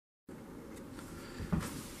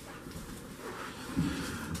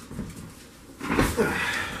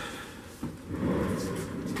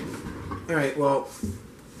Alright, well,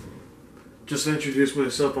 just to introduce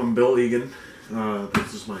myself, I'm Bill Egan.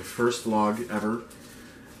 This is my first vlog ever.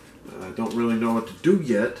 I don't really know what to do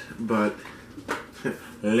yet, but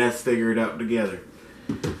let's figure it out together.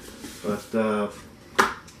 But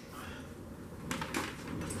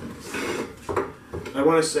I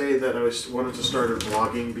want to say that I wanted to start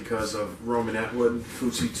vlogging because of Roman Atwood,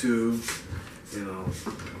 Fousey2, you know,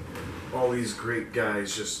 all these great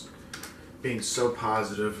guys just being so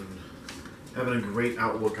positive and having a great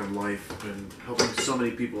outlook on life and helping so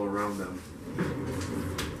many people around them.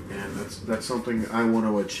 And that's something I want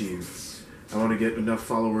to achieve. I want to get enough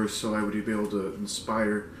followers so I would be able to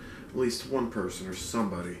inspire at least one person or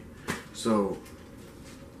somebody. So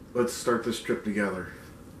let's start this trip together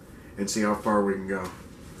and see how far we can go.